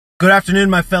Good afternoon,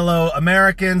 my fellow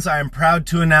Americans. I am proud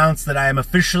to announce that I am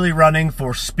officially running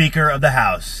for Speaker of the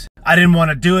House. I didn't want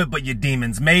to do it, but you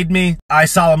demons made me. I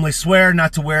solemnly swear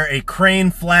not to wear a crane,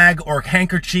 flag, or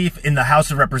handkerchief in the House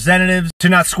of Representatives, to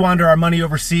not squander our money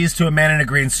overseas to a man in a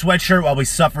green sweatshirt while we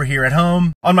suffer here at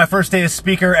home. On my first day as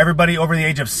Speaker, everybody over the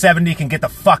age of 70 can get the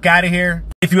fuck out of here.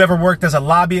 If you ever worked as a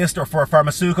lobbyist or for a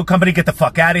pharmaceutical company, get the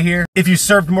fuck out of here. If you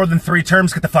served more than 3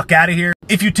 terms, get the fuck out of here.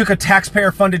 If you took a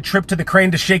taxpayer-funded trip to the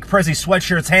crane to shake Prezi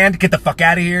Sweatshirt's hand, get the fuck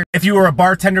out of here. If you were a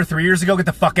bartender 3 years ago, get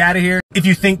the fuck out of here. If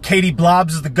you think Katie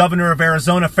Blobbs is the governor of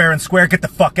Arizona fair and square, get the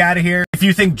fuck out of here. If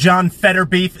you think John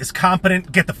Fetterbeef is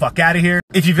competent, get the fuck out of here.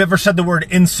 If you've ever said the word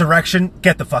insurrection,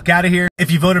 get the fuck out of here. If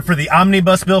you voted for the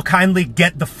omnibus bill, kindly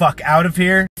get the fuck out of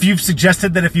here. If you've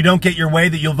suggested that if you don't get your way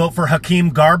that you'll vote for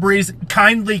Hakeem Garbries,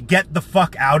 kindly get the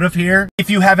fuck out of here. If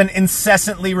you haven't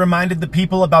incessantly reminded the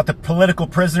people about the political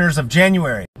prisoners of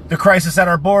January, the crisis at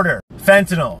our border,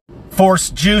 fentanyl,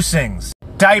 forced juicings,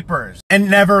 diapers, and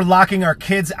never locking our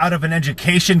kids out of an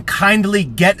education, kindly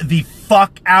get the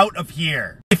fuck out of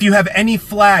here. If you have any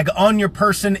flag on your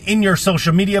person, in your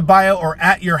social media bio, or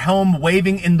at your home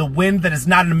waving in the wind that is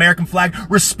not an American flag,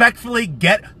 respectfully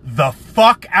get the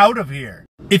fuck out of here.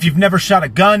 If you've never shot a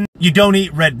gun, you don't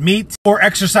eat red meat, or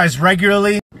exercise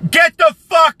regularly, get the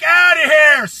fuck out of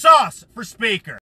here! Sauce for Speaker.